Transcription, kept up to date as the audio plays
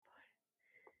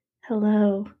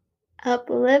Hello,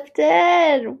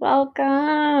 Uplifted.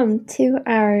 Welcome to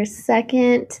our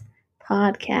second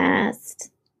podcast.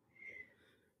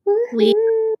 We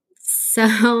Woohoo. are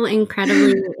so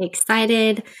incredibly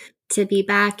excited to be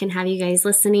back and have you guys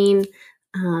listening.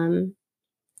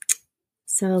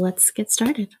 So let's get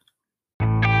started.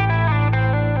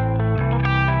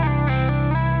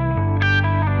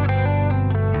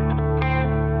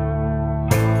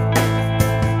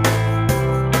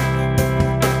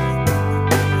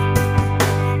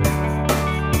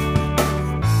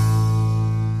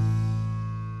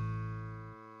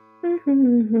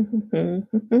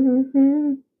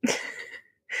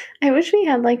 I wish we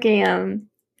had like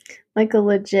a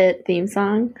legit theme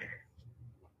song.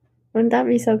 Wouldn't that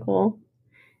be so cool?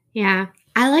 Yeah,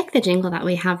 I like the jingle that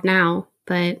we have now,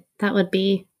 but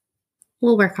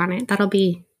we'll work on it. That'll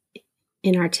be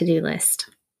in our to-do list.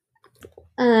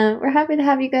 We're happy to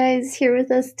have you guys here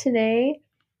with us today.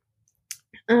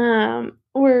 We're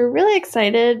really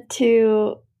excited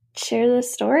to share the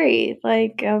story,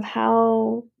 of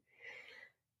how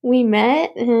we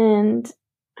met and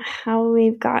how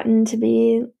we've gotten to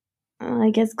be,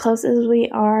 as close as we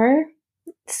are.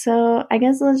 So I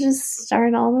guess let's just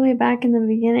start all the way back in the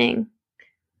beginning.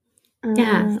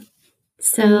 Yeah.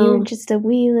 So you were just a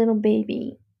wee little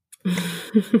baby.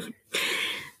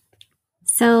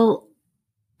 So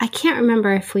I can't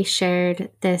remember if we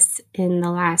shared this in the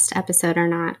last episode or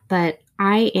not, but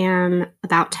I am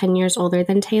about 10 years older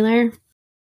than Taylor.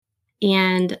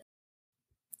 And,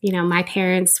 my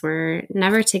parents were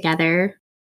never together.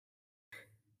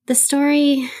 The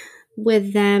story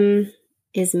with them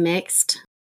is mixed.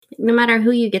 No matter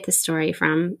who you get the story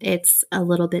from, it's a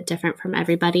little bit different from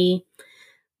everybody.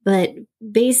 But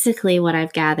basically what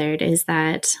I've gathered is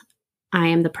that I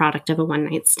am the product of a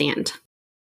one-night stand.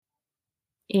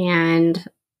 And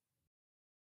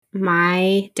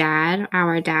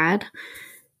our dad,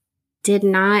 did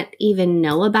not even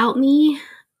know about me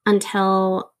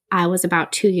until I was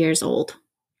about 2 years old.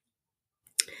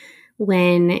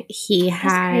 When he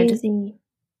had... That's crazy.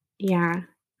 Yeah,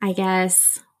 I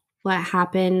guess what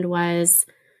happened was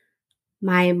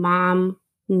my mom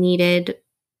needed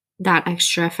that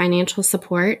extra financial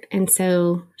support. And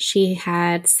so she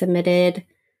had submitted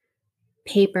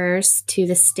papers to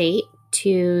the state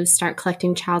to start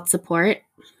collecting child support.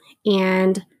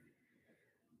 And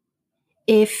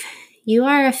if you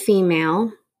are a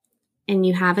female and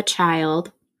you have a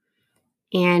child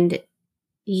and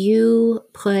you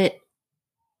put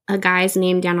a guy's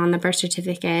name down on the birth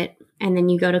certificate and then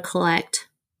you go to collect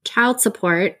child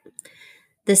support,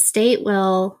 the state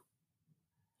will,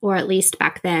 or at least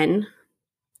back then,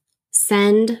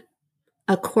 send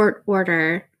a court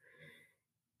order,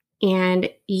 and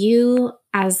you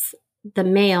as the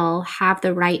male have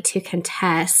the right to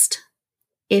contest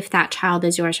if that child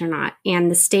is yours or not, and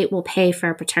the state will pay for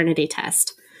a paternity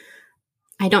test.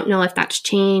 I don't know if that's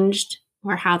changed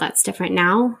or how that's different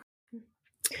now.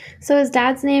 So is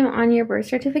Dad's name on your birth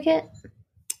certificate?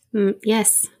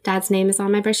 Yes, Dad's name is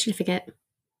on my birth certificate.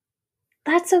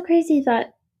 That's so crazy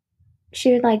that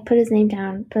she would put his name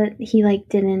down, but he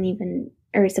didn't even,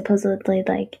 or supposedly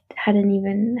hadn't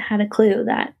even had a clue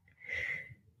that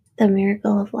the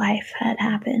miracle of life had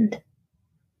happened.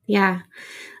 Yeah,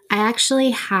 I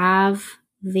actually have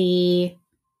the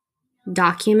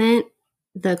document,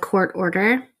 the court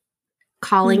order,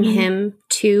 calling him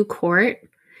to court.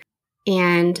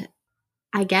 And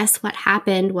I guess what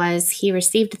happened was he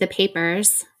received the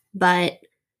papers, but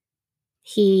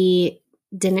he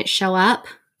didn't show up,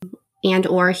 and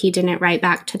or he didn't write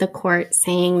back to the court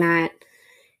saying that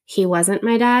he wasn't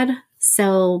my dad.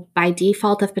 So by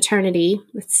default of paternity,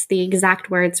 it's the exact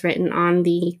words written on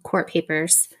the court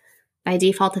papers. By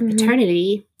default of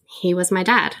paternity, he was my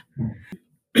dad.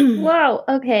 Wow.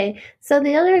 Okay. So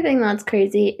the other thing that's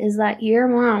crazy is that your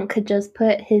mom could just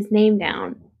put his name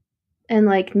down and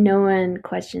no one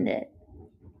questioned it.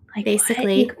 Basically,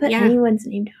 what? You could put anyone's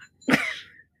name down.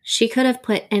 She could have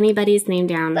put anybody's name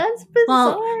down. That's bizarre.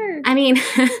 Well, I mean,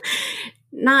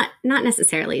 not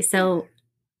necessarily. So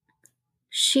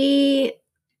she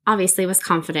obviously was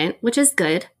confident, which is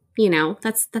good.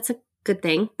 That's a good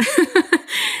thing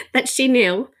that she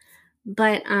knew.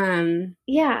 But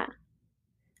yeah.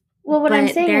 Well, what I'm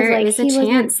saying is he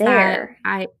wasn't there.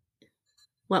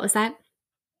 What was that?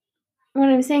 What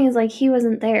I'm saying is he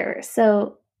wasn't there.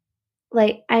 So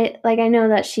I know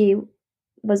that she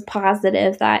was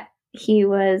positive that he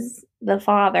was the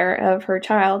father of her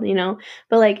child,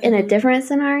 but in a different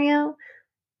scenario,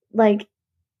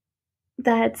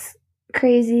 that's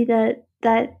crazy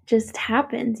that just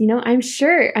happens,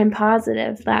 I'm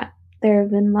positive that there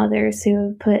have been mothers who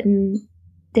have put in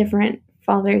different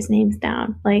fathers' names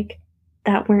down, like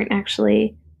that weren't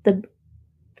actually the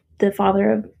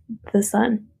father of the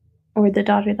son or the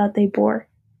daughter that they bore.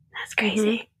 That's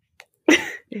crazy.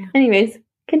 Yeah. Anyways,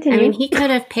 continue. I mean, he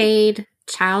could have paid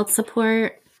child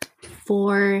support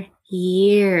for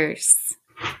years,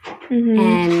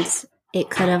 and it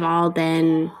could have all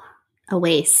been a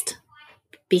waste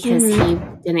because he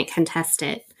didn't contest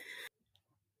it.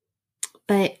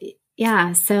 But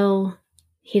yeah, so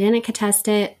he didn't contest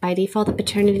it. By default of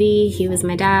paternity, he was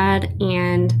my dad.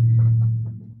 And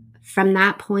from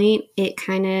that point, it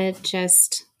kind of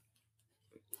just,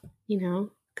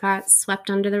 got swept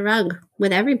under the rug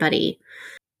with everybody.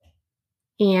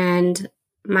 And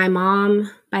my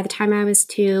mom, by the time I was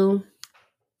 2,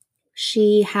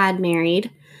 she had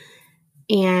married.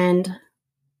 And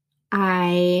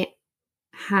I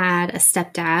had a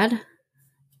stepdad,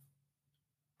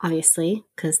 obviously,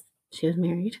 because she was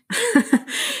married.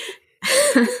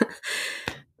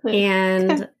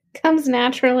 And comes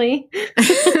naturally.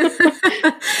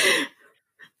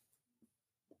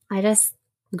 I just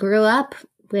grew up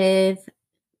with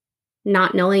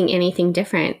not knowing anything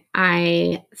different.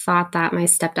 I thought that my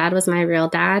stepdad was my real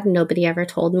dad. Nobody ever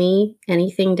told me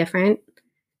anything different.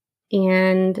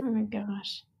 And oh my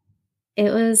gosh.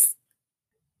 It was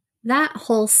that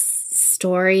whole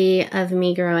story of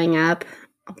me growing up.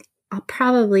 I'll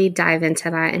probably dive into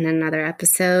that in another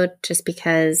episode just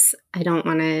because I don't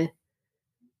want to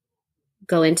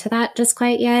go into that just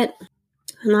quite yet.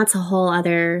 And that's a whole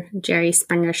other Jerry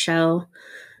Springer show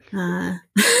in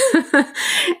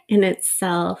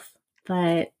itself.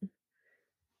 But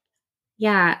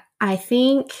yeah, I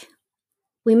think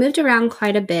we moved around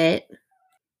quite a bit.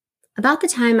 About the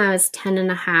time I was 10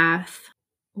 and a half,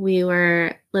 we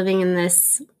were living in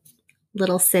this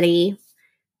little city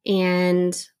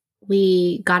and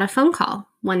we got a phone call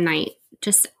one night,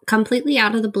 just completely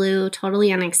out of the blue,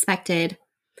 totally unexpected.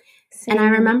 And I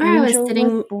remember I was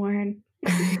sitting... born.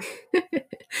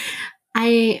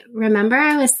 I remember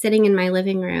I was sitting in my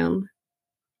living room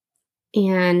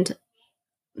and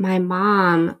my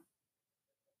mom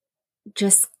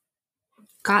just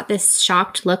got this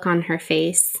shocked look on her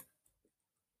face.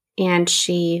 And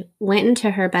she went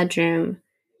into her bedroom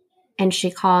and she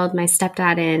called my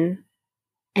stepdad in.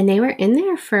 And they were in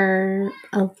there for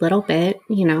a little bit,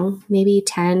 maybe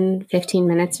 10, 15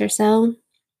 minutes or so.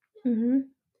 Mm-hmm.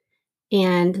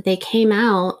 And they came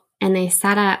out and they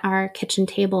sat at our kitchen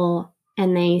table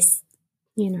and they,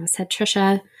 said,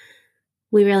 Trisha,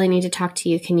 we really need to talk to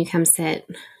you. Can you come sit?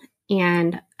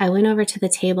 And I went over to the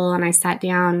table and I sat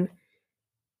down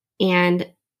and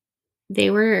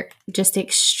they were just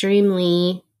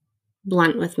extremely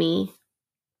blunt with me.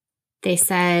 They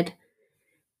said,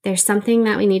 there's something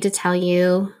that we need to tell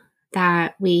you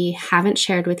that we haven't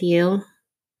shared with you.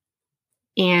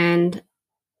 And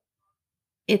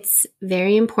it's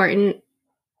very important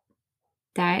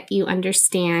that you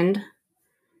understand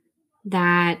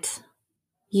that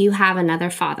you have another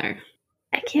father.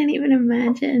 I can't even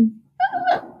imagine.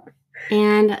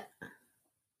 And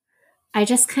I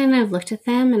just kind of looked at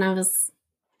them and I was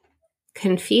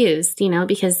confused,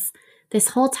 because this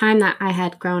whole time that I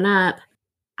had grown up,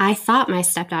 I thought my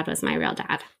stepdad was my real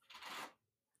dad.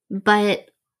 But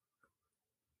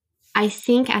I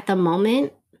think at the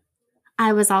moment,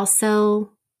 I was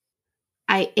also,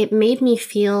 it made me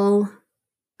feel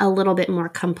a little bit more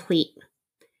complete.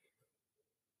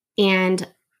 And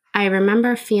I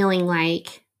remember feeling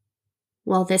like,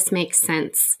 well, this makes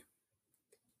sense.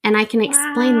 And I can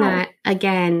explain that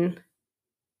again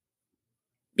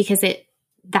because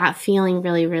that feeling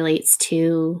really relates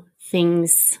to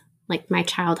things like my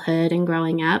childhood and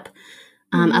growing up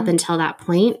up until that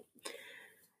point.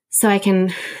 So I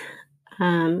can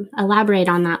elaborate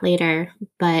on that later.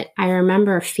 But I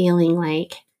remember feeling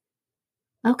like,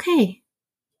 okay,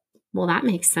 well, that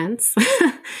makes sense.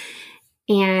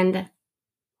 And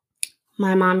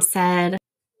my mom said,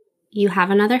 you have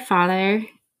another father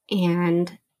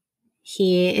and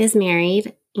he is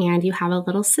married and you have a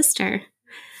little sister.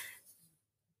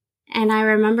 And I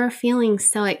remember feeling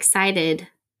so excited.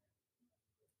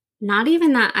 Not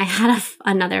even that I had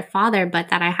another father, but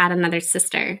that I had another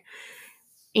sister.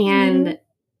 And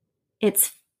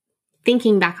it's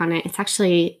thinking back on it, it's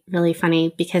actually really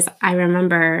funny because I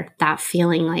remember that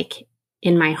feeling like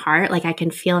in my heart, like I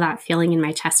can feel that feeling in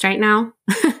my chest right now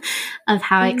of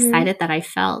how excited that I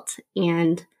felt.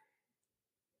 And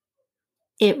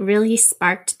it really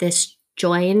sparked this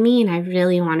joy in me. And I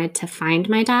really wanted to find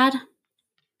my dad.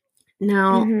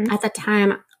 Now, at the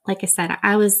time, like I said,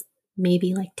 I was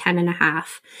maybe like 10 and a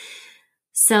half.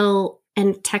 So,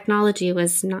 and technology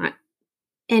was not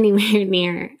anywhere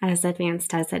near as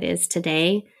advanced as it is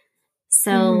today.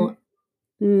 So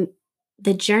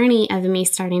the journey of me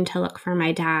starting to look for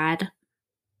my dad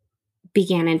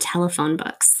began in telephone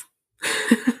books.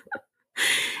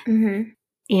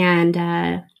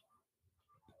 And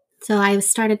so I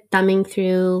started thumbing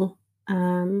through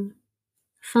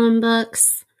phone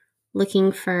books,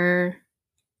 looking for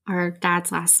our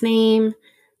dad's last name,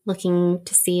 looking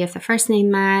to see if the first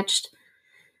name matched.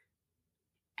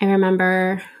 I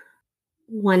remember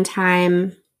one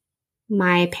time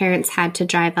my parents had to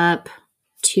drive up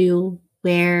to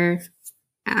where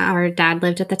our dad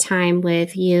lived at the time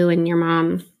with you and your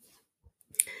mom.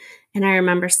 And I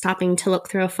remember stopping to look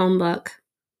through a phone book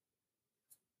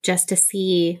just to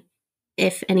see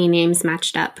if any names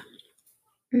matched up.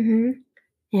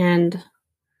 And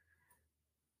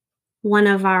one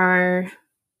of our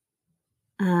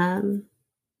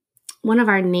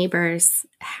neighbors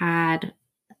had,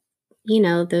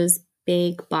 those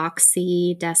big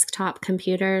boxy desktop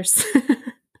computers.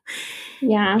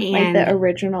 Yeah, like the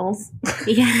originals.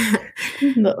 Yeah.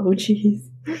 The OGs.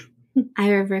 I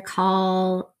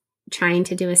recall trying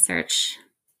to do a search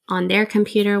on their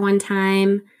computer one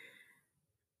time,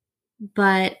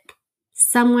 but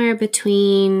somewhere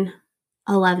between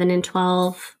 11 and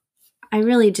 12, I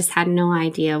really just had no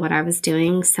idea what I was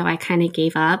doing, so I kind of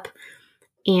gave up.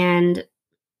 And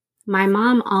my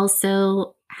mom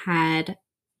also had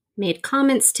made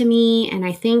comments to me, and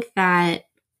I think that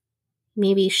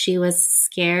maybe she was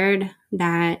scared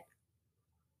that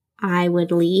I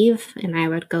would leave and I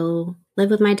would go live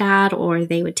with my dad or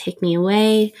they would take me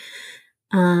away.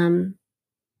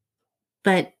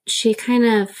 But she kind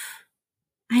of,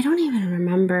 I don't even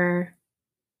remember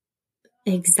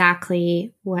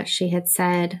exactly what she had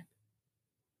said.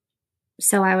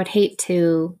 So I would hate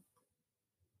to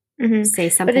say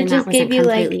something that wasn't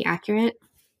completely accurate.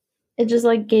 It just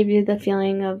gave you the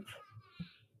feeling of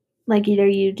either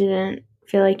you didn't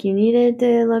feel like you needed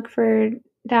to look for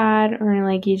dad or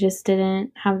you just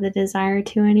didn't have the desire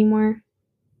to anymore.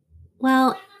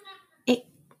 Well, it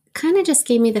kind of just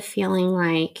gave me the feeling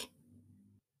like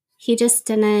he just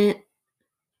didn't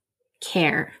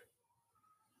care.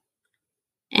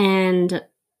 And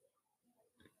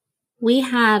we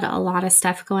had a lot of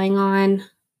stuff going on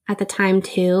at the time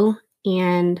too.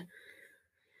 And,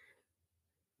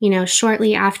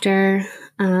 shortly after,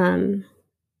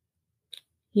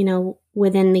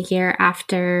 within the year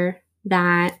after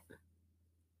that,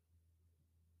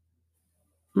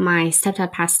 my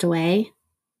stepdad passed away.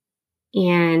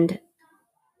 And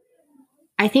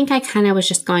I think I kind of was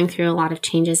just going through a lot of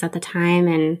changes at the time.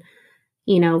 And,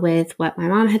 with what my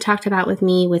mom had talked about with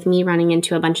me running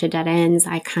into a bunch of dead ends,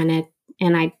 I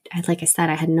like I said,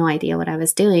 I had no idea what I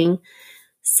was doing.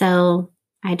 So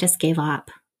I just gave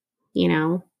up,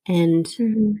 and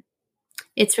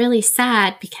it's really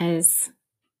sad because,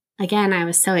 again, I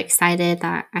was so excited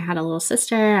that I had a little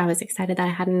sister. I was excited that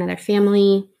I had another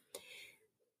family,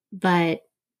 but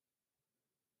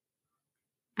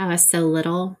I was so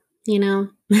little,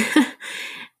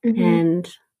 And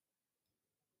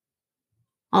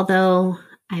although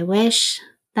I wish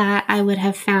that I would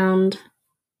have found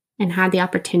and had the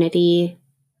opportunity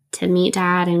to meet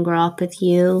Dad and grow up with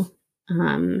you,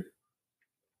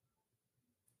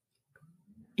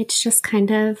 it's just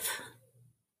kind of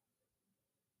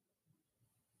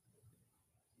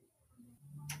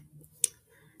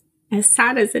as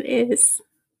sad as it is.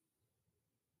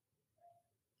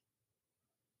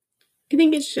 I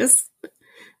think it's just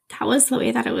that was the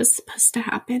way that it was supposed to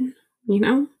happen,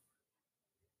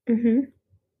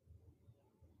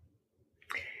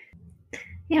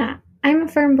 Yeah, I'm a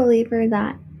firm believer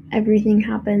that everything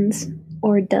happens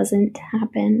or doesn't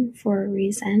happen for a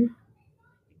reason,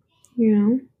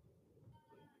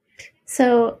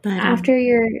 So after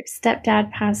your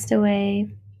stepdad passed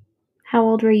away, how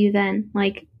old were you then?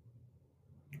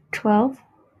 12?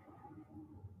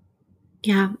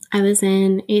 Yeah, I was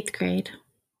in 8th grade.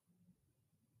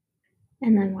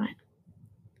 And then what?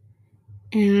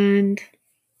 And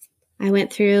I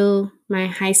went through my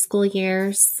high school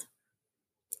years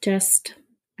just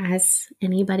as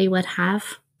anybody would have.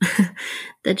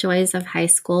 The joys of high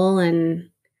school and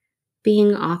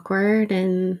being awkward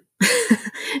and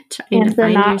trying to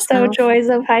find not yourself. so joys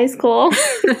of high school.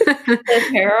 The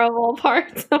terrible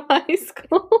parts of high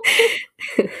school.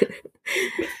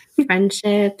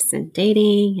 Friendships and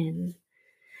dating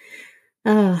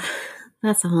and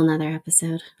that's a whole nother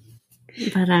episode.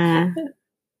 But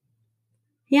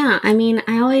yeah, I mean,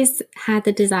 I always had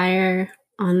the desire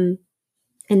in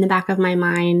the back of my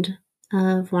mind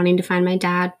of wanting to find my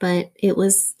dad, but it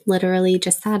was literally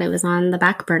just that. It was on the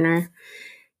back burner.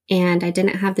 and I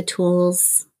didn't have the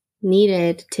tools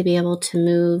needed to be able to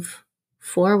move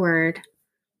forward.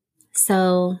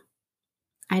 So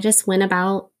I just went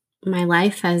about my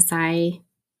life as the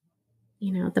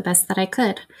best that I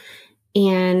could.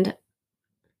 And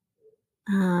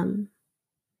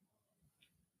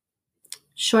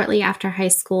shortly after high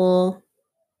school,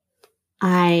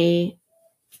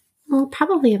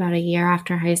 probably about a year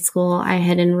after high school, I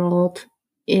had enrolled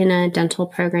in a dental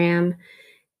program,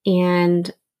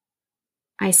 and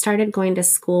I started going to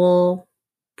school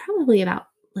probably about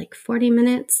 40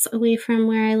 minutes away from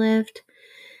where I lived.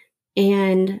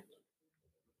 And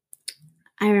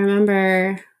I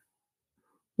remember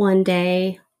one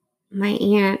day my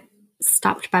aunt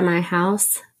stopped by my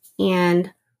house,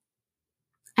 and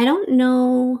I don't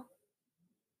know,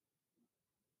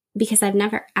 because I've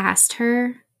never asked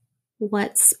her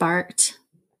what sparked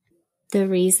the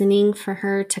reasoning for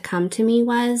her to come to me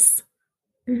was,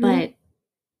 but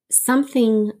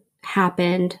something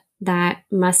happened that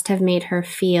must have made her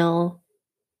feel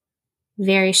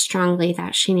very strongly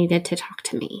that she needed to talk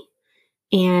to me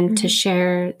and to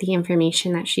share the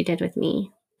information that she did with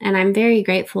me. And I'm very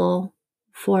grateful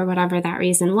for whatever that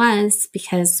reason was,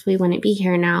 because we wouldn't be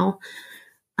here now,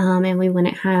 and we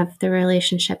wouldn't have the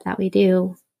relationship that we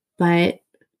do. But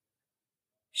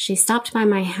she stopped by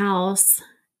my house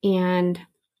and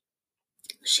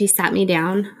she sat me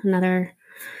down, another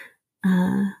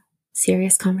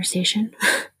serious conversation.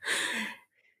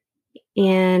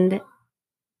 And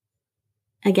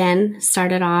again,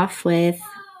 started off with,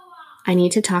 I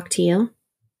need to talk to you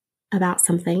about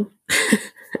something.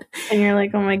 And you're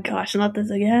like, oh my gosh, not this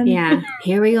again. Yeah,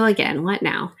 here we go again. What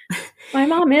now? My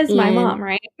mom is my mom,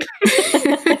 right?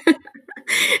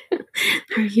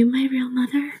 Are you my real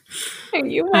mother? Are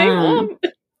you my mom?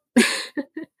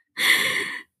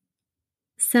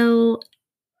 So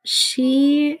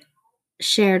she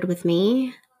shared with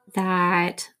me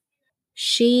that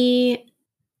she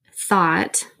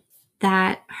thought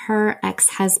that her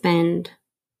ex-husband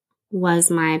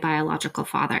was my biological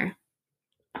father.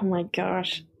 Oh my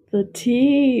gosh. The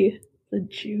tea. The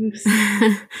juice.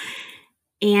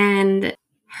 And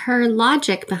her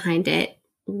logic behind it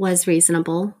was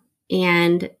reasonable,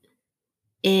 and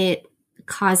it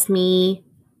caused me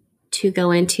to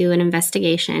go into an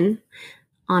investigation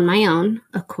on my own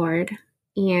accord.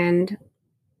 And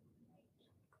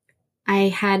I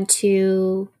had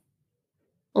to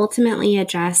ultimately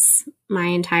address my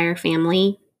entire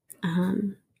family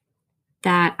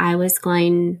that I was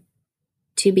going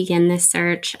to begin this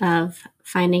search of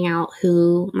finding out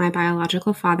who my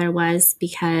biological father was,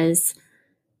 because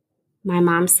my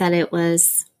mom said it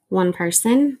was one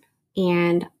person,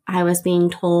 and I was being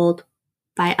told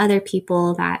by other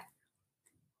people that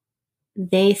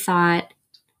they thought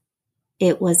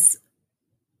it was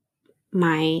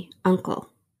my uncle.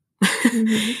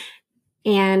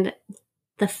 And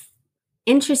the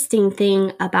interesting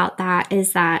thing about that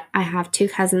is that I have two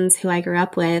cousins who I grew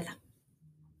up with,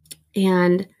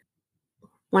 and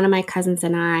one of my cousins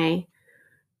and I,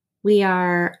 we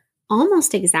are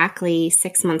almost exactly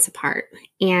 6 months apart,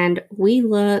 and we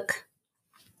look,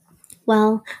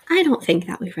 well, I don't think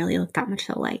that we really look that much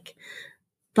alike,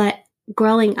 but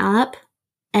growing up,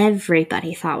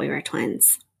 everybody thought we were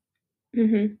twins.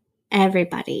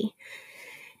 Everybody.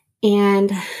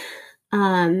 And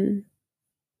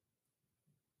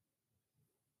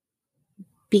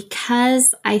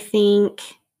because I think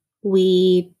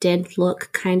we did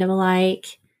look kind of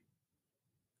alike,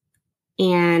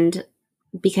 and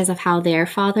because of how their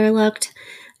father looked,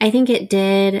 I think it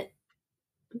did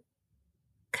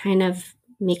kind of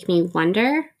make me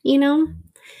wonder,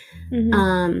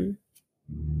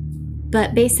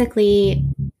 But basically,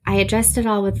 I addressed it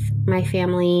all with my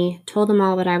family, told them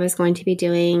all what I was going to be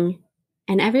doing,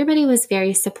 and everybody was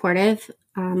very supportive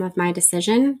of my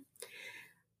decision.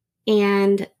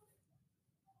 And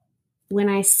when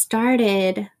I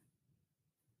started,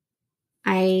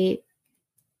 I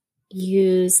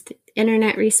used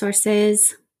internet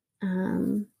resources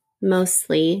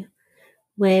mostly,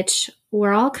 which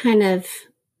were all kind of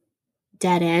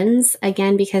dead ends,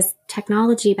 again, because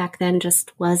technology back then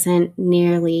just wasn't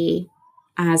nearly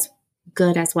as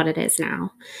good as what it is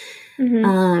now.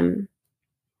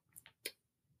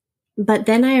 But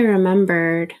then I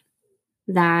remembered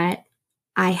that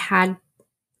I had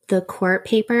the court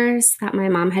papers that my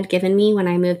mom had given me when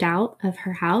I moved out of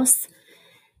her house.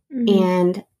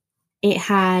 And it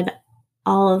had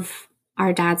all of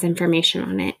our dad's information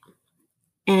on it.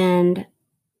 And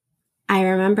I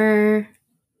remember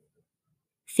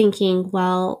thinking,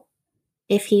 well,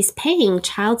 if he's paying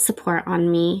child support on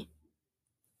me,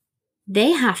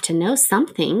 they have to know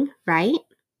something, right?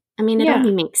 I mean, it Yeah.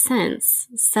 only makes sense.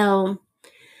 So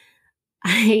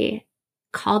I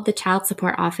called the child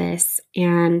support office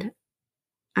and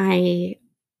I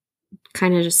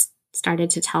kind of just started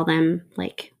to tell them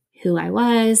like who I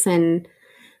was and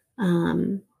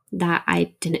that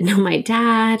I didn't know my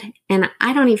dad. And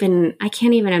I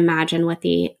can't even imagine what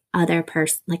the other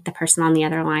person, like the person on the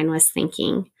other line was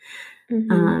thinking.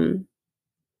 Mm-hmm.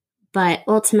 But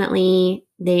ultimately,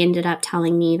 they ended up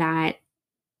telling me that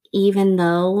even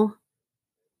though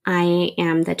I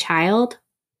am the child,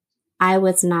 I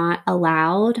was not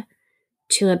allowed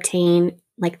to obtain,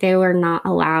 like, they were not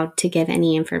allowed to give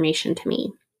any information to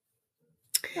me.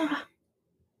 Oh.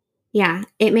 Yeah,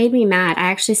 it made me mad.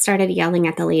 I actually started yelling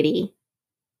at the lady,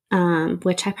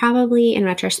 which I probably, in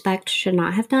retrospect, should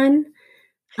not have done.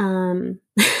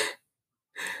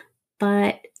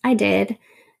 But I did.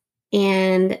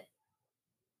 And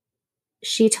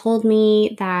she told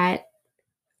me that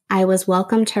I was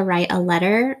welcome to write a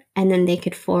letter and then they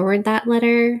could forward that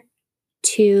letter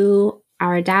to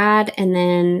our dad. And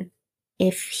then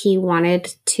if he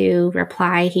wanted to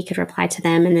reply, he could reply to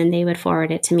them and then they would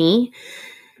forward it to me.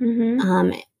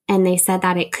 Mm-hmm. And they said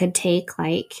that it could take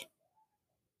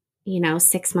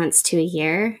 6 months to a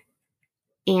year.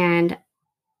 And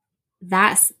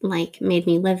that's made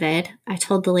me livid. I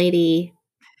told the lady,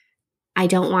 I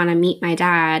don't want to meet my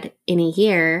dad in a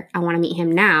year. I want to meet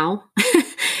him now.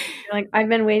 You're like, I've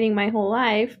been waiting my whole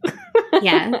life.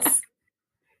 Yes.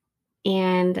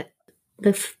 And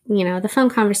the phone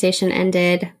conversation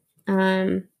ended.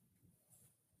 And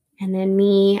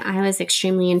then I was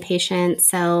extremely impatient.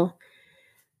 So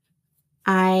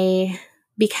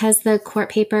because the court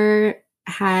paper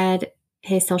had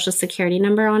his social security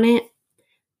number on it,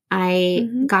 I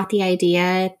Mm-hmm. got the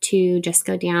idea to just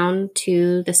go down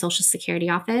to the social security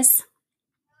office.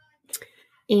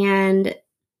 And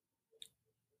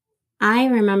I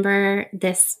remember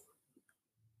this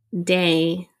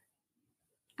day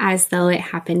as though it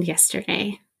happened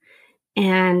yesterday.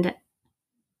 And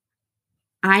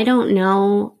I don't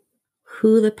know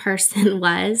who the person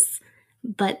was,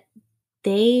 but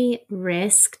they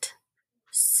risked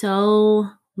so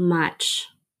much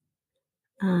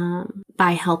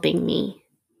by helping me.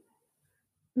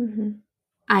 Mm-hmm.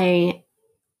 I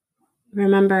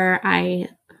remember I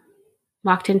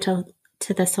walked into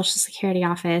the Social Security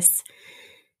office,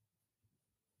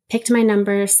 picked my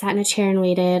number, sat in a chair and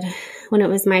waited. When it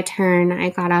was my turn,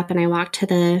 I got up and I walked to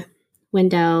the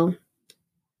window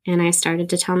and I started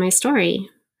to tell my story.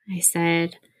 I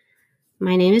said,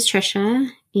 my name is Trisha,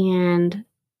 and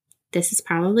this is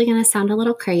probably going to sound a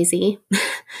little crazy,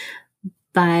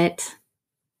 but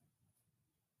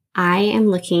I am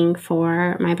looking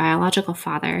for my biological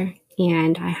father,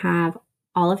 and I have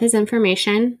all of his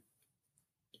information,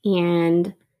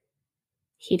 and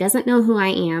he doesn't know who I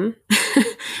am.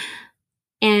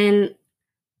 And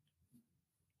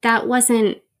that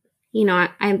wasn't,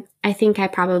 I think I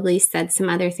probably said some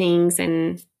other things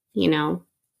and,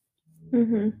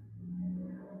 Mm-hmm.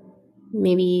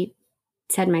 maybe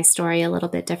said my story a little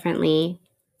bit differently.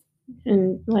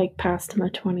 And past him a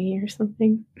 20 or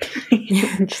something.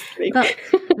 But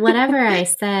whatever I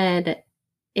said,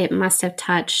 it must have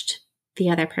touched the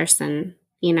other person.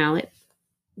 It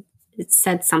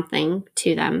said something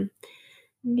to them.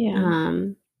 Yeah.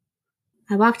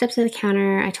 I walked up to the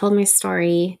counter. I told my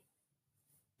story,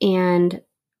 and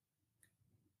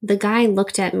the guy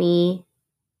looked at me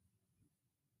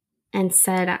and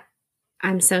said,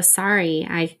 "I'm so sorry.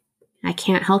 I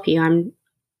can't help you.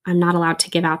 I'm not allowed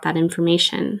to give out that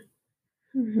information."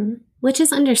 Mm-hmm. Which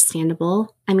is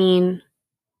understandable. I mean,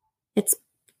 it's,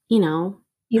 You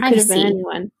could have been privacy.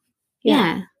 anyone.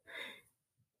 Yeah.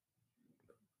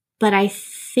 But I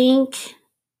think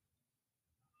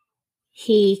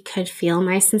he could feel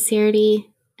my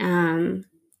sincerity. And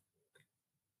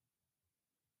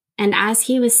as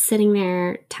he was sitting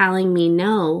there telling me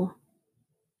no,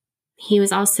 he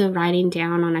was also writing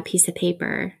down on a piece of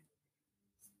paper.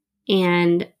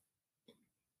 And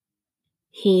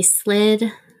he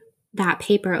slid that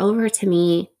paper over to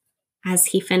me as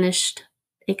he finished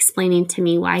explaining to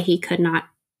me why he could not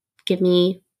give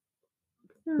me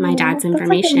my dad's That's like a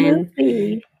information.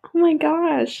 movie. Oh my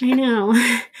gosh. I know.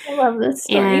 I love this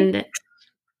story. And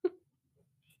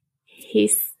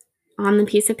he's on the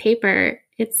piece of paper,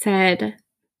 it said,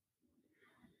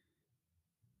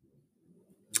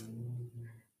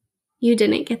 "You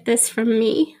didn't get this from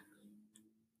me."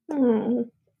 Oh.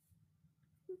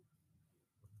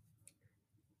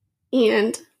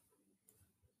 And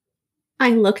I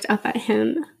looked up at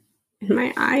him and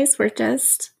my eyes were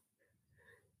just,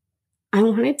 I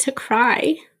wanted to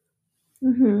cry,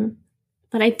 Mm-hmm.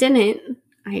 but I didn't.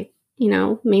 I,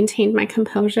 maintained my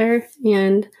composure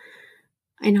and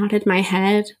I nodded my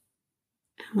head.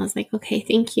 I was like, okay,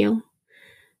 thank you.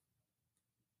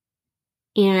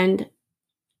 And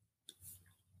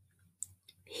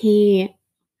he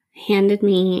handed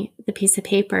me the piece of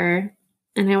paper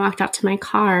and I walked out to my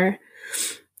car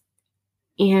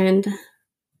and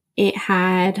it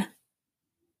had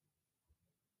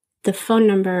the phone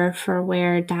number for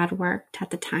where Dad worked at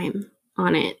the time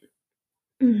on it.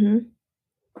 Mm-hmm.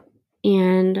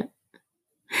 And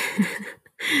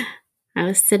I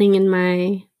was sitting in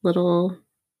my little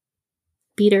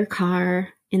beater car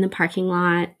in the parking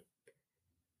lot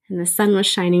and the sun was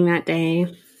shining that day.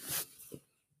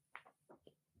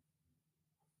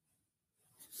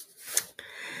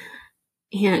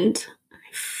 And I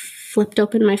flipped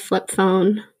open my flip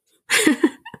phone.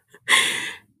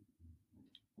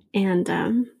 And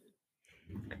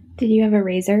did you have a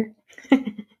razor?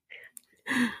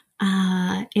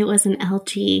 It was an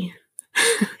LG.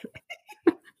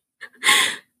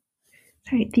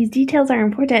 Sorry, these details are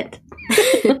important.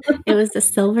 It was a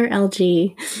silver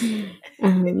LG.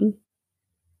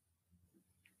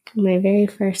 My very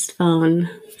first phone.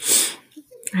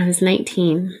 I was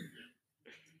 19.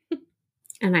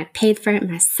 And I paid for it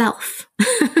myself.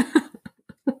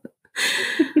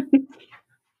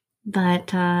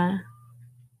 But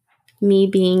me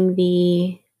being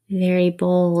the very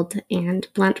bold and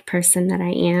blunt person that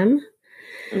I am,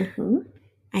 mm-hmm.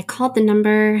 I called the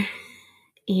number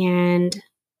and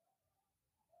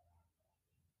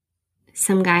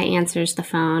some guy answers the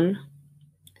phone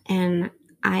and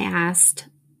I asked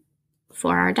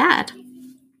for our dad.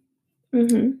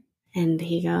 Mm-hmm. And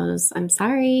he goes, I'm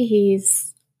sorry,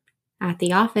 he's at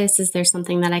the office. Is there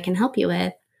something that I can help you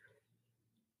with?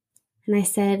 And I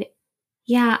said,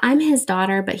 yeah, I'm his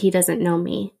daughter, but he doesn't know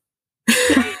me.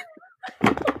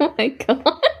 Oh my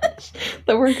gosh.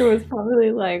 The worker was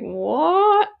probably like,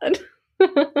 what?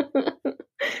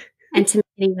 And to make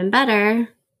it even better,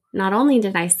 not only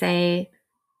did I say,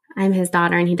 I'm his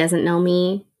daughter and he doesn't know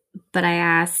me, but I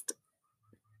asked,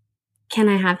 can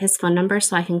I have his phone number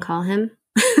so I can call him?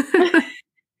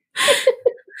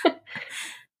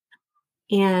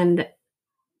 And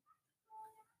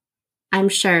I'm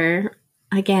sure,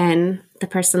 again, the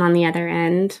person on the other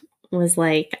end was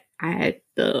like,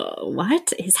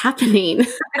 what is happening?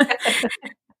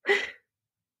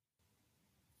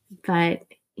 But,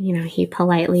 he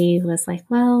politely was like,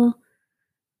 well,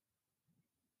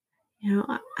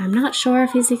 I'm not sure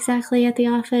if he's exactly at the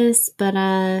office, but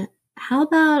how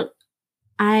about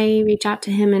I reach out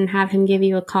to him and have him give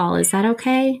you a call? Is that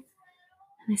okay?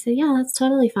 And I said, yeah, that's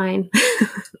totally fine.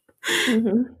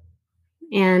 Mm-hmm.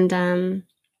 And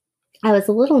I was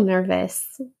a little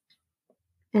nervous.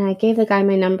 And I gave the guy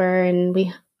my number and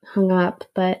we hung up,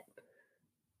 but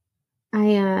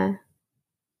I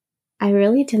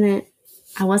really didn't,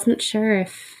 I wasn't sure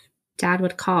if Dad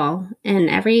would call. And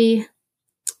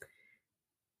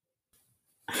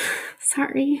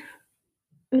sorry.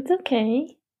 It's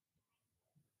okay.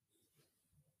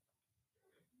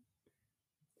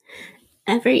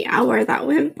 Every hour that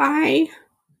went by,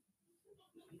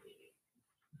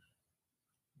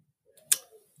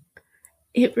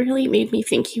 it really made me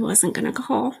think he wasn't going to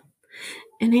call.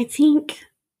 And I think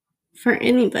for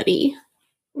anybody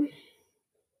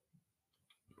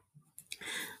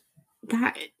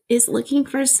that is looking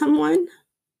for someone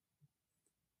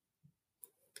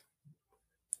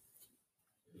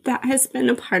that has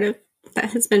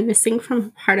been missing from a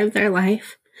part of their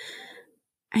life,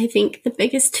 I think the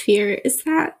biggest fear is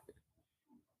that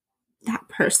that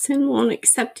person won't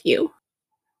accept you.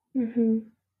 Mm-hmm.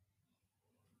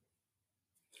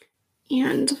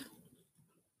 And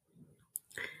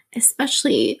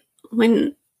especially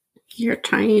when you're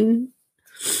trying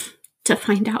to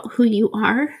find out who you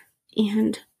are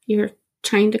and you're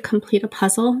trying to complete a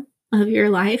puzzle of your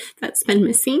life that's been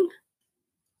missing.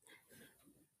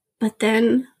 But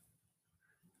then,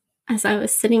 as I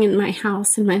was sitting in my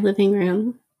house in my living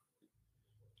room,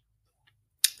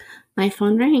 my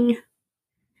phone rang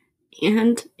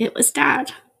and it was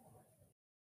Dad.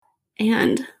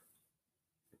 And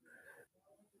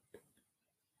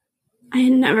I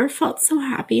had never felt so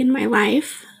happy in my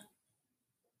life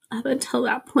up until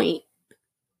that point.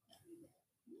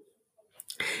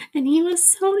 And he was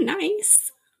so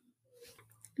nice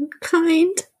and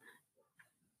kind.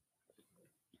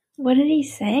 What did he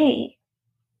say?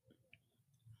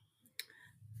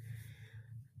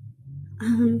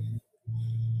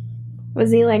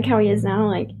 Was he like how he is now?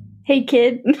 Like, hey,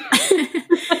 kid.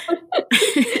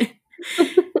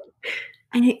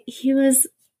 He was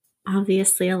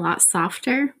obviously a lot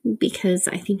softer because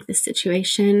I think the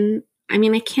situation I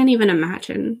mean, I can't even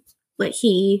imagine what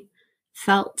he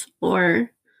felt,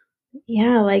 or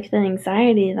Yeah, like the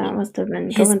anxiety that must have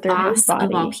been his going through his boss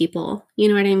of all body. people. You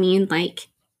know what I mean? Like,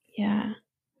 Yeah.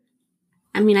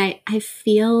 I mean, I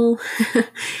feel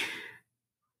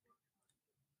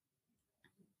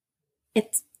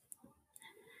it's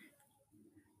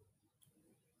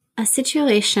a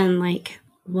situation like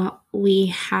what we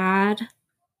had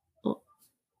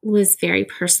was very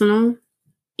personal,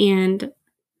 and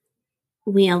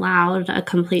we allowed a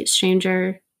complete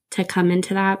stranger to come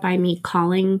into that by me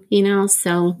calling, you know?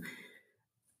 So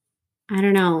I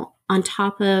don't know, on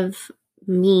top of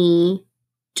me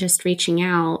just reaching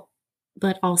out,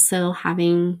 but also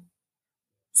having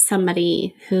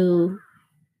somebody who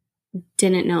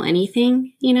didn't know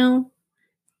anything, you know?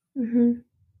 Mhm.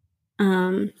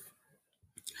 Um,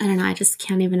 I don't know, I just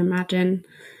can't even imagine.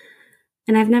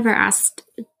 And I've never asked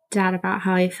Dad about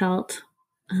how he felt.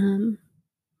 Um,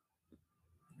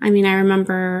 I mean, I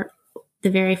remember the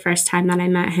very first time that I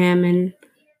met him and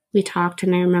we talked,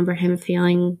 and I remember him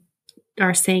feeling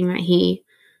or saying that he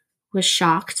was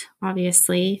shocked,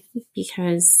 obviously,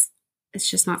 because it's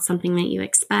just not something that you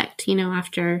expect, you know,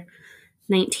 after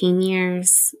 19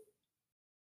 years.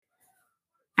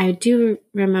 I do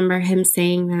remember him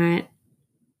saying that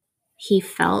he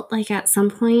felt like at some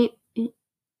point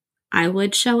I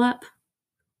would show up,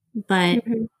 but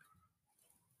Mhm.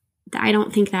 I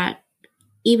don't think that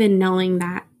even knowing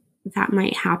that that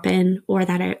might happen, or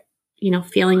that it, you know,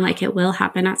 feeling like it will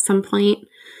happen at some point,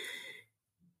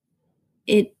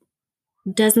 it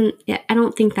doesn't, I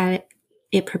don't think that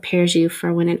it prepares you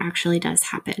for when it actually does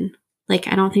happen. Like,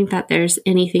 I don't think that there's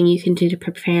anything you can do to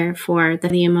prepare for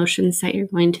the emotions that you're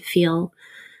going to feel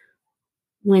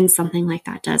when something like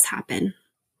that does happen.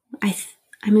 I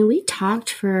mean, we talked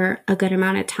for a good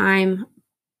amount of time,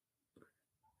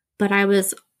 but I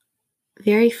was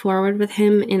very forward with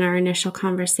him in our initial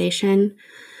conversation,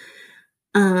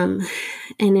 um,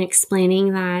 and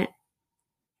explaining that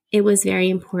it was very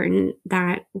important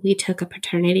that we took a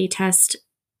paternity test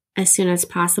as soon as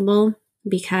possible,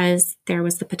 because there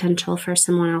was the potential for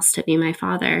someone else to be my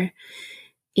father.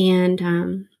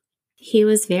 And he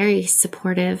was very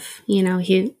supportive. You know,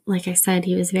 he, like I said,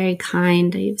 he was very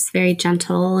kind, he was very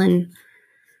gentle, and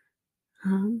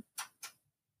um,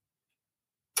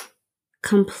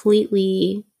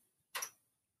 completely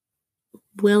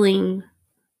willing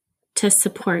to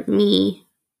support me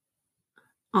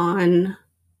on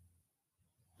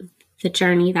the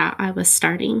journey that I was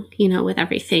starting, you know, with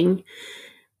everything,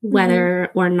 Mhm.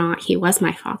 whether or not he was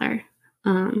my father,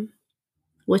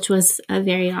 which was a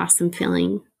very awesome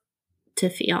feeling to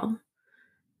feel.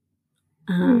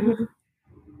 Uh, Mhm.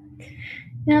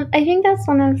 Yeah, I think that's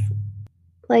one of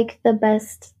like the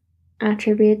best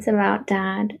attributes about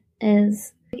Dad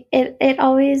is it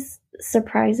always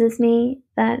surprises me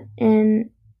that in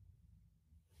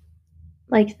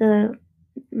like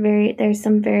there's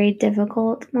some very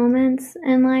difficult moments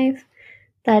in life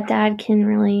that Dad can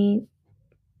really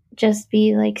just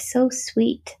be like so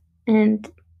sweet and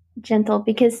gentle,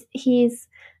 because he's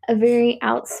a very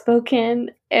outspoken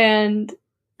and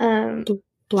he has a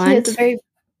blunt. very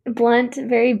blunt,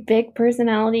 very big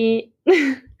personality.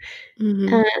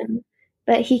 Hmm. um,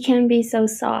 but he can be so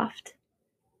soft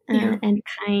Yeah. and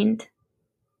kind.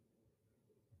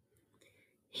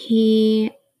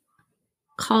 He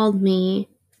called me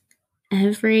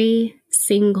every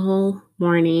single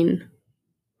morning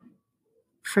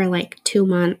for like 2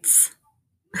 months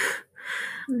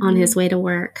on his Mhm. way to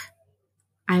work.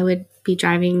 I would be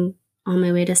driving on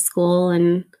my way to school,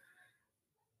 and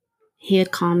he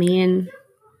would call me and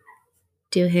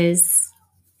do his,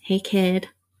 "Hey kid,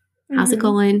 how's it Mhm.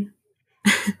 going?"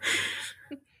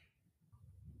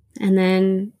 And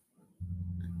then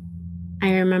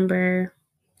I remember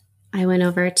I went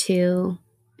over to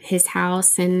his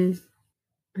house, and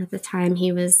at the time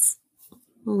he was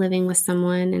living with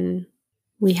someone, and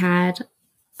we had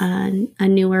a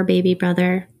newer baby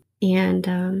brother. And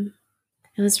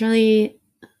it was really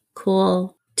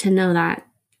cool to know that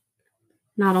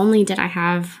not only did I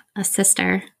have a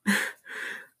sister,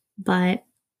 but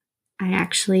I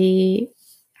actually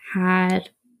had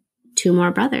two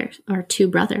brothers.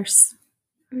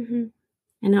 Mhm.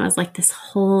 And it was like this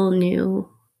whole new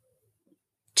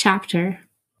chapter.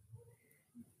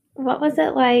 What was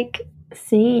it like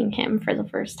seeing him for the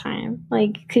first time?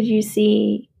 Like, could you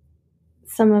see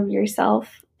some of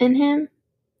yourself in him?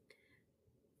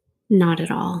 Not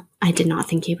at all. I did not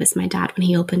think he was my dad when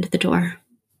he opened the door.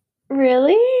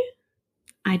 Really?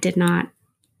 I did not.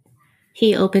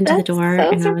 He opened the That's door, so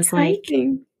and I was like,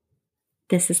 surprising.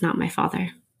 this is not my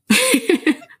father.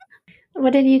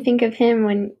 What did you think of him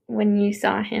when you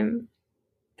saw him?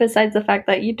 Besides the fact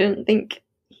that you didn't think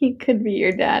he could be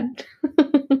your dad.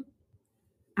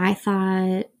 I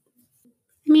thought, I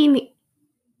mean,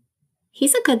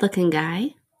 he's a good-looking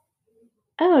guy.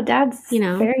 Oh, Dad's You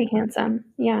know? very handsome.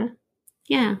 Yeah.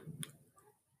 Yeah.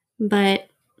 But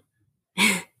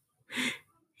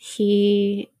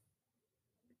he's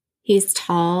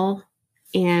tall,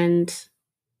 and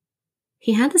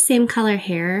he had the same color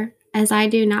hair as I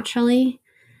do naturally.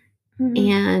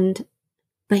 Mhm.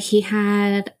 But he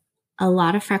had a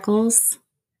lot of freckles,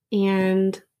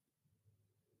 and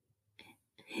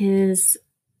his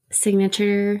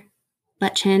signature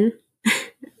butt chin.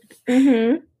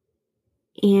 Mhm.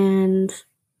 And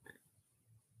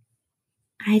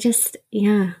I just,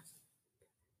 yeah.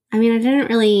 I mean, I didn't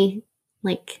really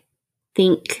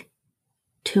think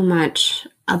too much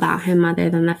about him other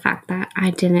than the fact that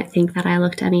I didn't think that I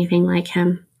looked anything like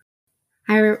him.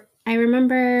 I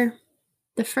remember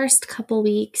the first couple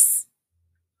weeks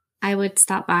I would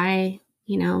stop by,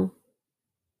 I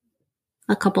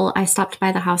stopped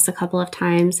by the house a couple of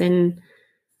times, and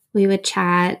we would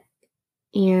chat,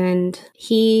 and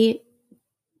he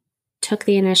took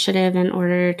the initiative and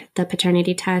ordered the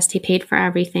paternity test. He paid for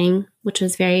everything, which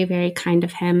was very, very kind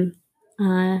of him,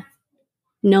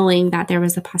 knowing that there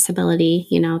was a possibility,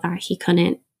 that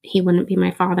he wouldn't be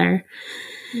my father.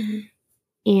 Mhm.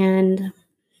 And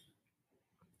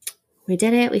we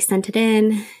did it. We sent it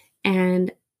in.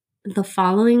 And the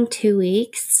following 2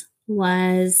 weeks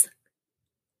was,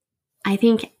 I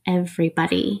think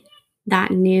everybody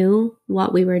that knew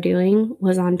what we were doing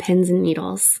was on pins and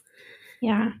needles.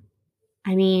 Yeah.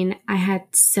 I mean, I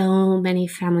had so many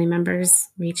family members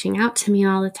reaching out to me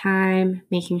all the time,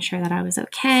 making sure that I was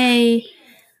okay.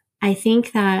 I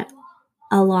think that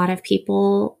a lot of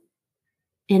people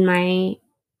in my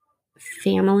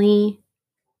family,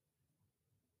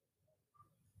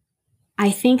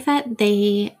 I think that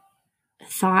they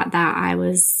thought that I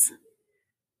was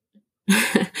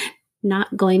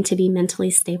not going to be mentally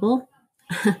stable.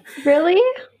 Really?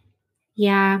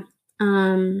 Yeah.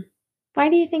 Why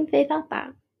do you think they thought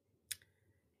that?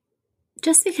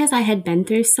 Just because I had been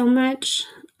through so much,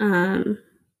 you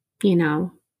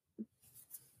know,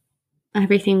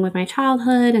 everything with my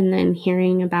childhood, and then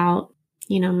hearing about,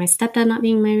 my stepdad not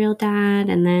being my real dad,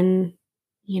 and then,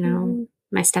 Mhm.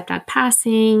 my stepdad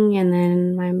passing, and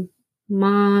then my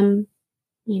mom,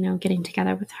 getting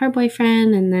together with her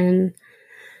boyfriend, and then,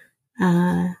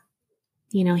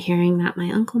 hearing that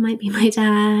my uncle might be my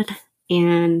dad,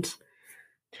 and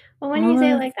Well, when you all say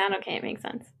it of like that, okay, it makes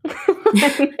sense.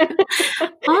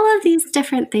 all of these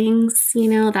different things,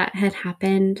 that had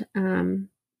happened.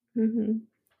 Mhm.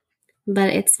 But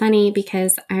it's funny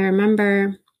because I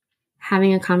remember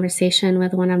having a conversation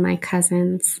with one of my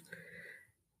cousins,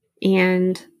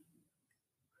 and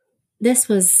this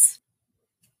was,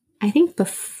 I think,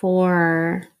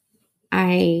 before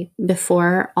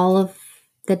all of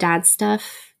the dad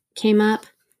stuff came up.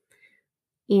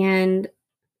 And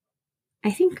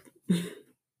I think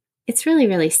it's really,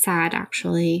 really sad,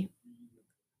 actually,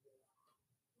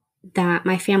 that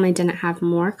my family didn't have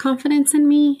more confidence in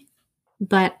me.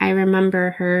 But I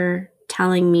remember her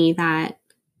telling me that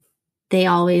they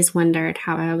always wondered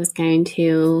how I was going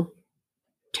to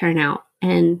turn out,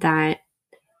 and that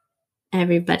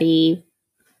everybody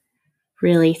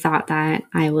really thought that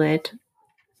I would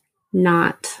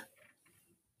not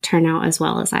turn out as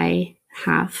well as I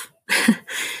have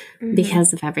Mhm.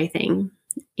 because of everything.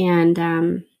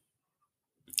 And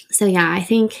so, yeah, I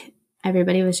think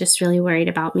everybody was just really worried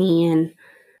about me.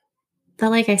 But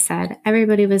like I said,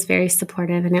 everybody was very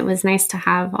supportive, and it was nice to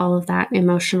have all of that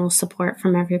emotional support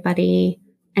from everybody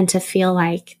and to feel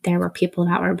like there were people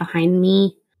that were behind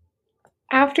me.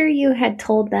 After you had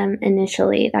told them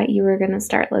initially that you were going to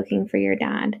start looking for your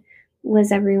dad,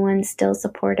 was everyone still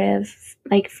supportive,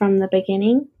 like from the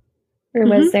beginning? Or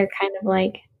was Mm-hmm. there kind of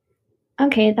like,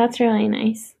 okay, that's really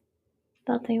nice?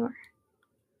 Thought they were.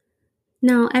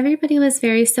 No, everybody was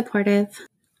very supportive.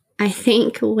 I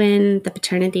think when the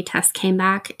paternity test came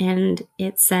back and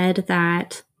it said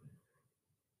that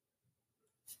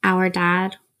our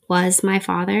dad was my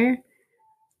father,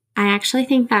 I actually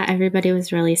think that everybody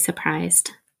was really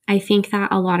surprised. I think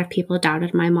that a lot of people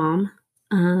doubted my mom,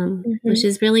 which Mhm.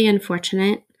 is really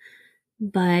unfortunate,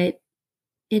 but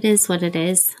it is what it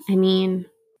is. I mean,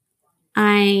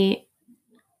 I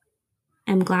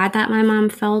am glad that my mom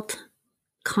felt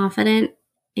confident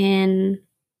in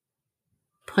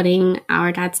putting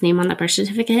our dad's name on the birth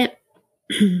certificate.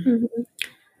 Mhm.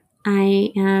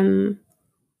 I am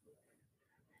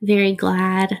very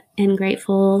glad and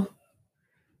grateful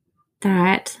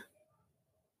that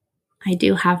I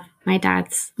do have my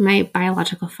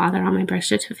biological father on my birth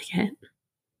certificate.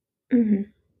 Mm-hmm.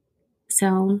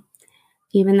 So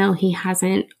even though he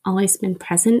hasn't always been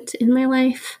present in my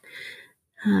life,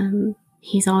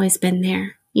 he's always been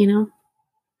there, you know?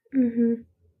 Mm-hmm.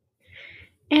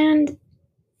 And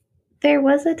there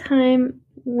was a time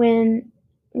when,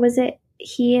 was it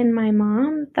he and my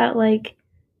mom that like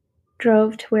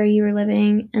drove to where you were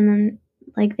living and then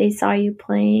like they saw you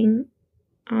playing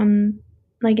on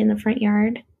like in the front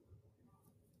yard?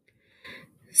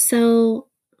 So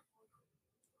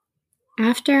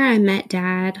after I met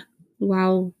Dad,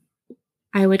 while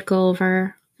I would go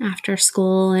over after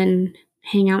school and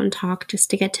hang out and talk just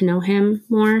to get to know him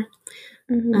more,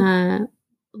 Mm-hmm.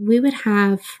 we would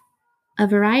have a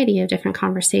variety of different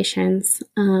conversations.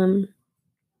 And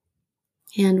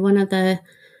one of the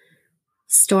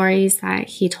stories that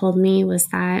he told me was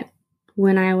that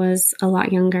when I was a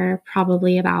lot younger,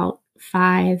 probably about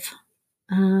 5,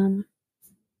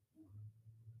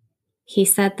 he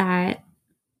said that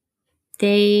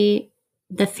the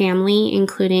family,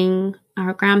 including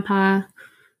our grandpa,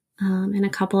 and a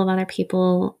couple of other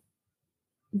people,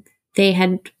 they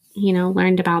had,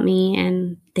 learned about me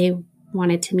and they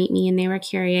wanted to meet me and they were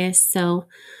curious. So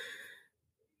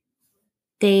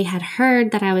they had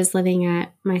heard that I was living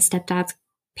at my stepdad's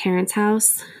parents'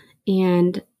 house,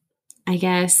 and I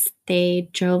guess they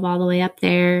drove all the way up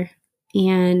there,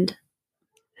 and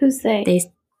Who's they?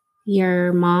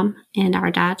 your mom and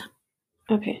our dad,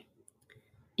 Okay.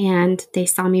 and they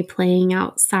saw me playing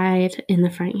outside in the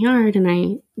front yard,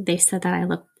 and they said that I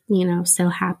looked, so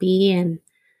happy, and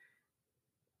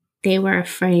they were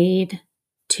afraid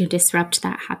to disrupt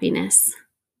that happiness,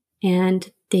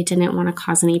 and they didn't want to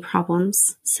cause any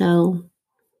problems, so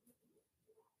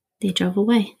they drove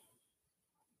away.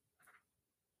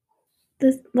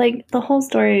 This like the whole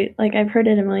story, like I've heard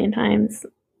it a million times,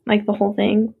 like the whole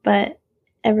thing, but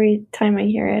every time I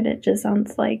hear it, it just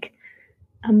sounds like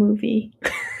a movie.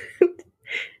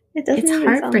 It doesn't It's even sound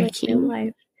like real heartbreaking.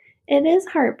 life. It is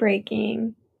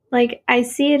heartbreaking. Like I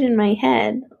see it in my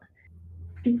head.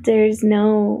 There's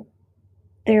no,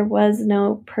 there was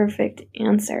no perfect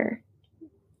answer,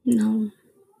 No.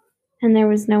 and there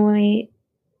was no way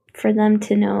for them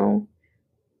to know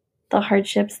the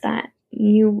hardships that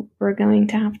you were going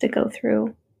to have to go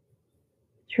through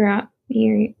throughout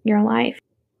your life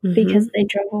because they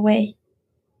drove away.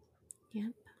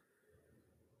 Yep.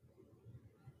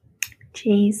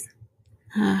 Jeez.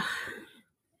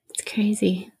 It's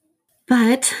crazy.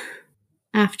 But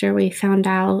after we found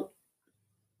out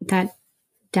that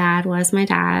Dad was my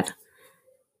dad,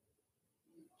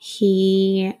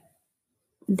 he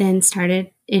then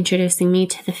started introducing me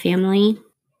to the family.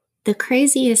 The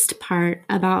craziest part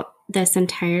about this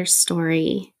entire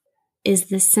story is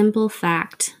the simple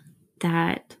fact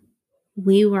that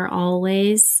we were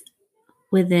always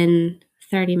within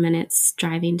 30 minutes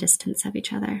driving distance of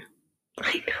each other.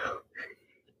 I know.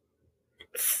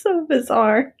 It's so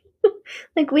bizarre.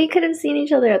 Like we could have seen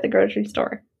each other at the grocery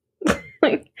store.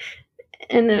 Like,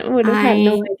 and it would have had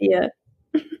no idea.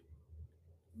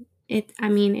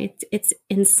 It's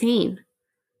insane.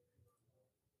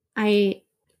 I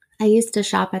used to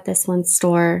shop at this one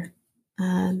store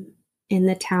in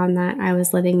the town that I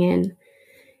was living in,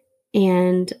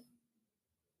 and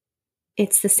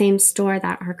it's the same store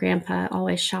that our grandpa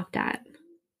always shopped at.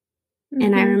 Mm-hmm.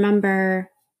 And I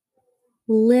remember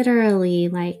literally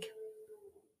like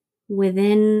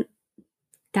within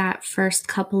that first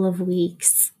couple of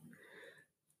weeks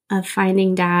of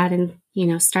finding Dad and,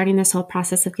 starting this whole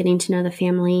process of getting to know the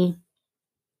family,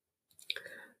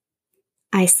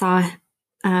 I saw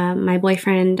my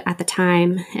boyfriend at the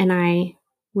time and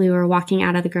we were walking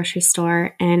out of the grocery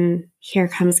store, and here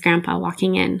comes Grandpa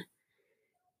walking in.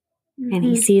 Mm-hmm. And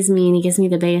he sees me and he gives me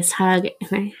the biggest hug.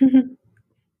 And I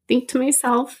think to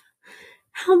myself,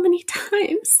 how many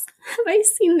times have I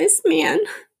seen this man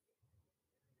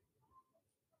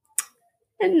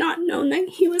and not known that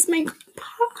he was my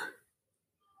grandpa?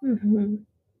 Mm-hmm.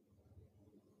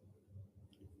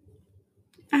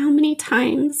 How many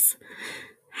times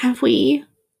have we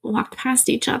walked past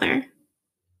each other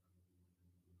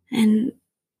and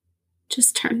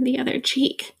just turned the other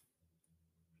cheek?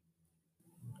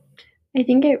 I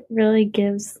think it really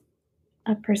gives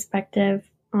a perspective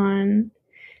on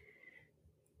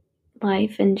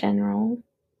life in general.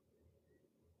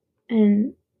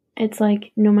 And it's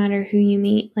like no matter who you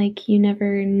meet, like you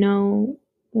never know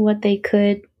what they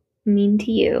could mean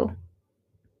to you.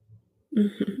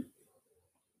 Mm-hmm.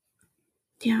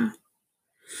 Yeah.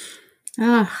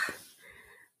 Ugh.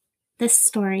 This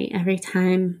story every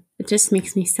time, it just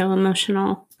makes me so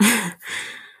emotional.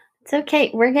 It's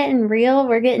okay. We're getting real.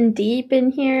 We're getting deep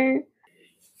in here.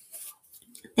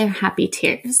 They're happy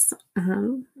tears.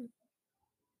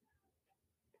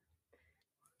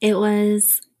 It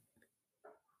was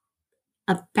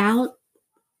about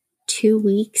 2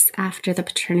 weeks after the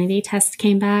paternity test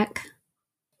came back.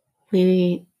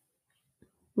 We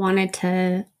wanted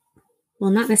to,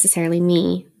 well, not necessarily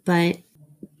me, but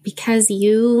because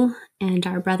you and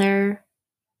our brother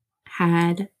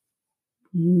had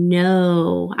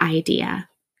no idea.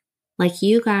 Like,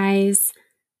 you guys,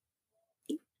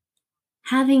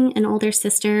 having an older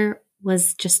sister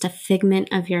was just a figment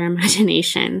of your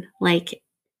imagination. Like,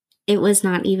 it was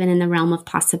not even in the realm of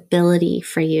possibility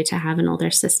for you to have an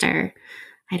older sister,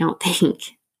 I don't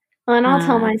think. Well, and I'll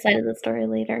tell my side of the story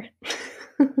later.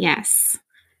 Yes.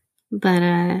 But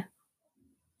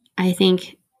I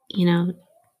think, your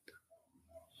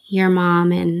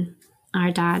mom and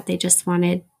our dad, they just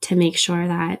wanted to make sure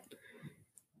that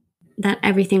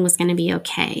everything was going to be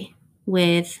okay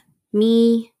with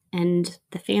me and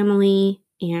the family,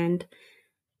 and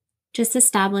just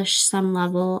establish a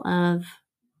level of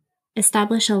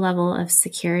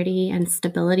security and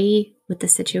stability with the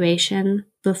situation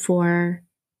before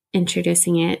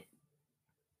introducing it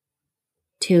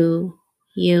to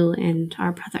you and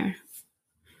our brother.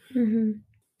 Mm-hmm.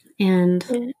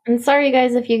 And I'm sorry, you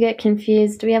guys, if you get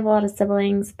confused. We have a lot of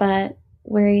siblings, but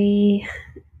we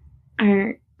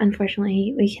are,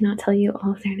 unfortunately, we cannot tell you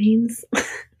all of their names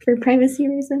for privacy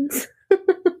reasons.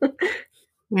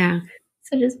 Yeah.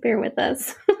 So just bear with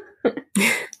us.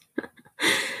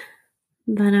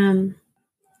 But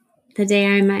the day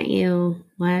I met you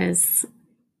was,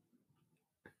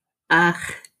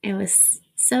 it was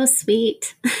so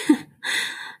sweet.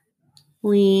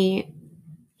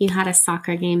 You had a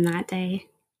soccer game that day,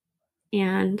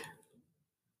 and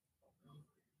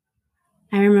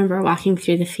I remember walking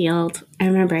through the field. I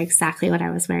remember exactly what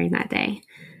I was wearing that day.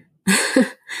 I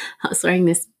was wearing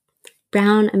this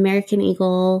brown American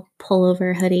Eagle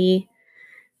pullover hoodie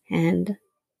and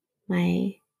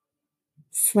my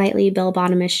slightly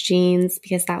bell-bottomish jeans,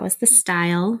 because that was the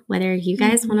style. Whether you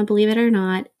guys want to believe it or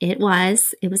not, it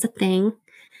was a thing.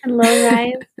 And low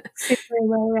rise, super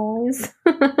low rise.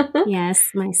 Yes,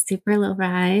 my super low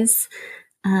rise.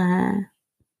 And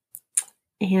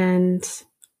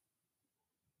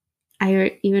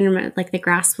I even remember, like, the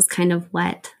grass was kind of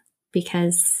wet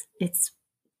because it's,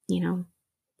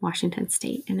 Washington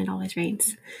State and it always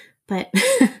rains. But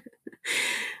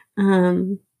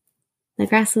the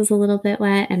grass was a little bit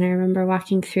wet, and I remember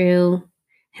walking through,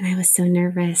 and I was so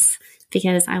nervous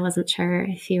because I wasn't sure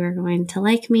if you were going to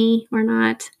like me or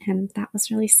not, and that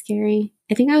was really scary.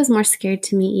 I think I was more scared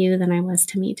to meet you than I was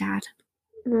to meet Dad.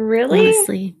 Really?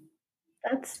 Honestly.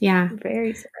 That's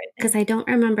very surprising. Because I don't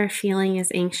remember feeling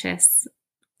as anxious.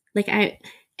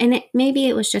 Maybe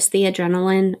it was just the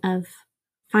adrenaline of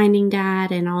finding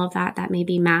Dad and all of that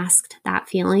maybe masked that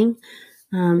feeling.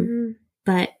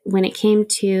 But when it came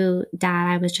to Dad,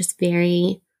 I was just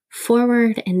very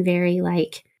forward and very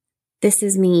like, this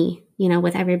is me,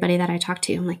 with everybody that I talk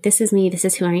to. I'm like, this is me, this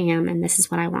is who I am, and this is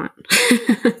what I want.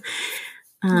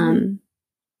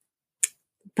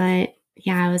 But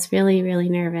yeah, I was really, really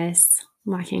nervous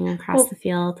walking across the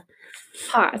field.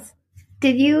 Pause.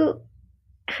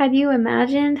 Had you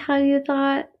imagined how you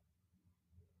thought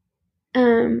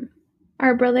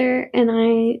our brother and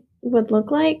I would look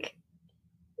like?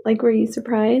 Like, were you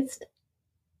surprised?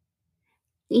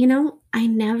 I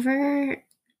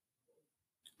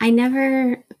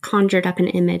never conjured up an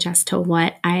image as to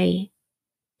what I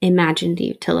imagined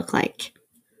you to look like.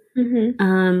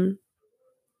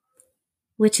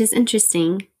 Which is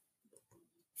interesting,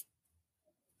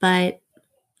 but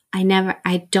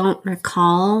I don't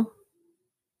recall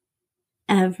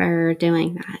ever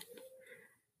doing that.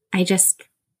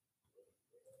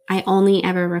 I only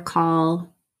ever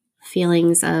recall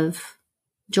feelings of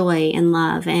joy and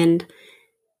love. And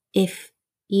if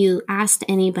you asked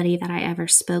anybody that I ever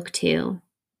spoke to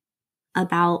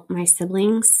about my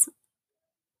siblings,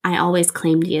 I always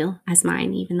claimed you as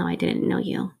mine, even though I didn't know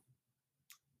you.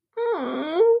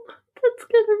 Oh, that's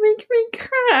gonna make me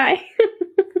cry.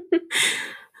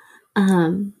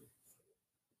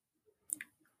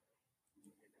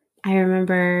 I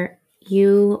remember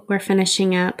you were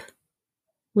finishing up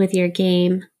with your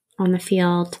game on the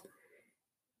field,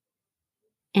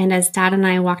 and as Dad and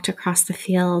I walked across the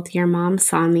field, your mom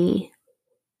saw me,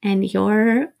 and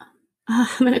I'm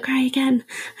gonna cry again.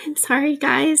 I'm sorry,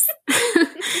 guys.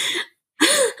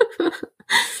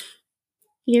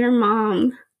 Your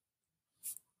mom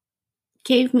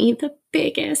gave me the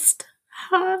biggest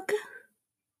hug.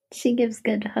 She gives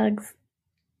good hugs.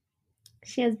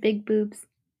 She has big boobs.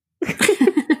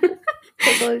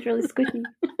 Coco is really squishy.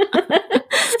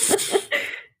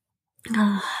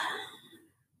 Oh,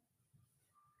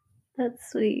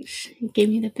 That's sweet. she gave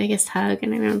me the biggest hug,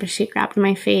 and I remember she grabbed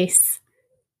my face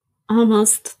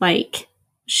almost like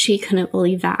she couldn't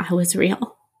believe that I was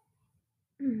real.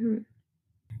 Mm-hmm.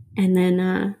 And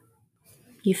then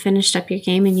you finished up your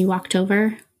game and you walked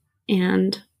over,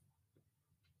 and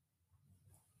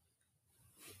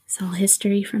it's all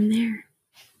history from there.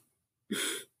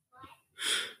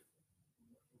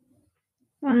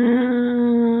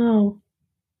 Wow.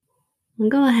 We'll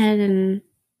go ahead and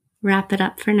wrap it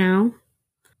up for now,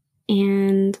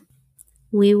 and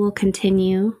we will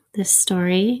continue this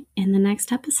story in the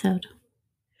next episode.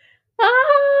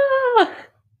 Ah!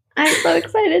 I'm so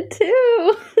excited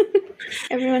too.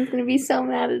 Everyone's going to be so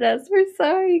mad at us. We're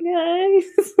sorry,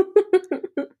 guys.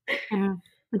 Yeah.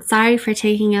 I'm sorry for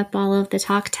taking up all of the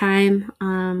talk time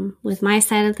with my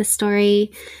side of the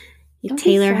story. Don't be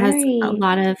Taylor has sorry. a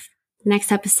lot of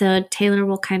next episode. Taylor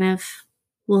will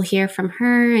we'll hear from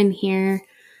her and hear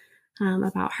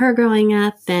about her growing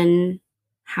up and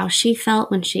how she felt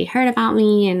when she heard about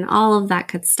me and all of that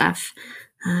good stuff.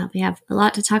 We have a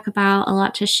lot to talk about, a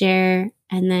lot to share,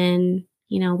 and then,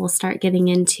 we'll start getting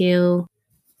into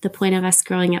the point of us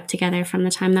growing up together from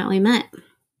the time that we met.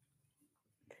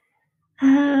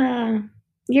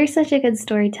 You're such a good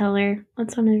storyteller.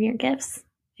 That's one of your gifts.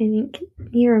 I think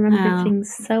you remember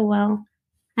things so well.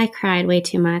 I cried way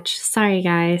too much. Sorry,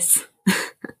 guys.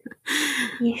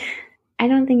 Yeah, I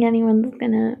don't think anyone's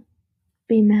gonna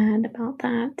be mad about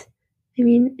that. I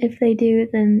mean, if they do,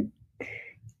 then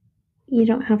you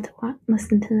don't have to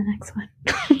listen to the next one.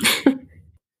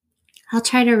 I'll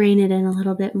try to rein it in a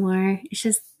little bit more. It's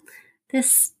just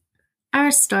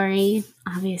our story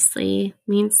obviously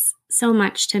means so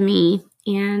much to me,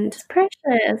 and it's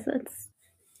precious. It's,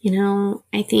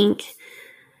 I think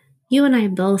you and I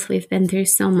both, we've been through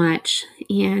so much,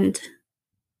 and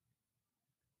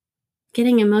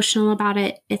getting emotional about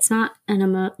it, it's not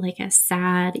like a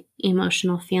sad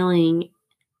emotional feeling.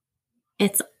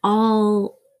 It's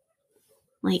all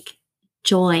like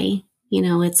joy,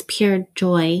 it's pure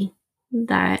joy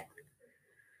that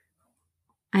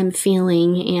I'm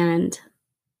feeling. And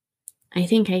I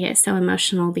think I get so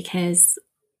emotional because,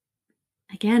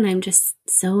 again, I'm just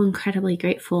so incredibly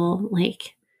grateful.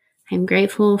 Like, I'm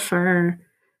grateful for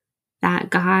that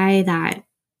guy that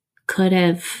could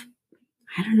have,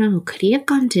 I don't know, could he have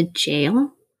gone to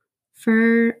jail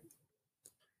for,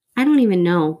 I don't even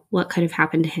know what could have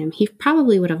happened to him. He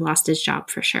probably would have lost his job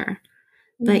for sure.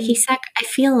 But I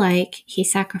feel like he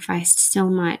sacrificed so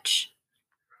much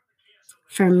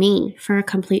for me, for a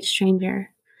complete stranger.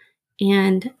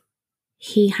 And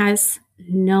he has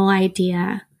no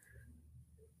idea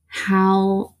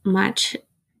how much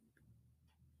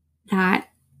that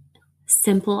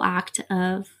simple act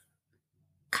of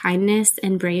kindness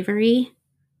and bravery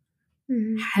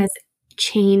has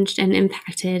changed and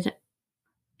impacted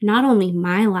not only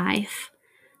my life,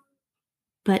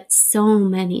 but so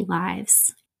many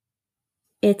lives.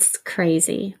 It's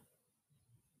crazy.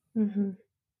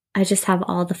 I just have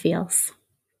all the feels.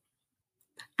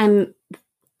 I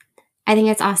think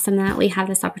it's awesome that we have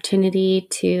this opportunity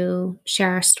to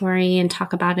share our story and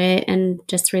talk about it and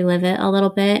just relive it a little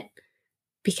bit,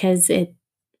 because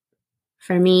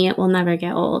for me, it will never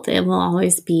get old. It will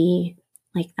always be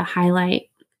like the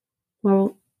highlight.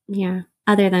 Well, yeah,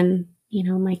 other than,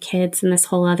 my kids and this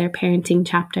whole other parenting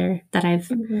chapter that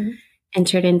I've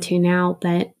entered into now,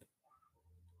 but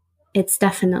it's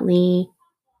definitely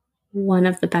one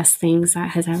of the best things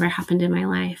that has ever happened in my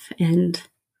life. And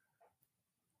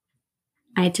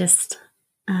I just,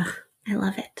 I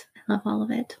love it. I love all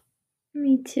of it.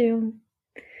 Me too.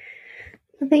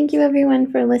 Well, thank you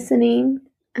everyone for listening.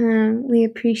 We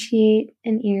appreciate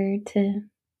an ear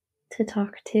to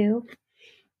talk to.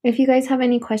 If you guys have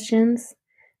any questions,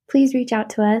 please reach out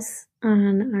to us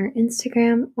on our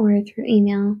Instagram or through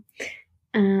email.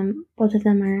 Both of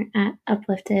them are at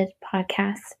Uplifted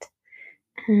Podcast.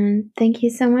 And thank you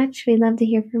so much. We'd love to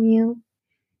hear from you.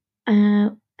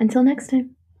 Until next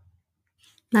time.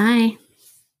 Bye.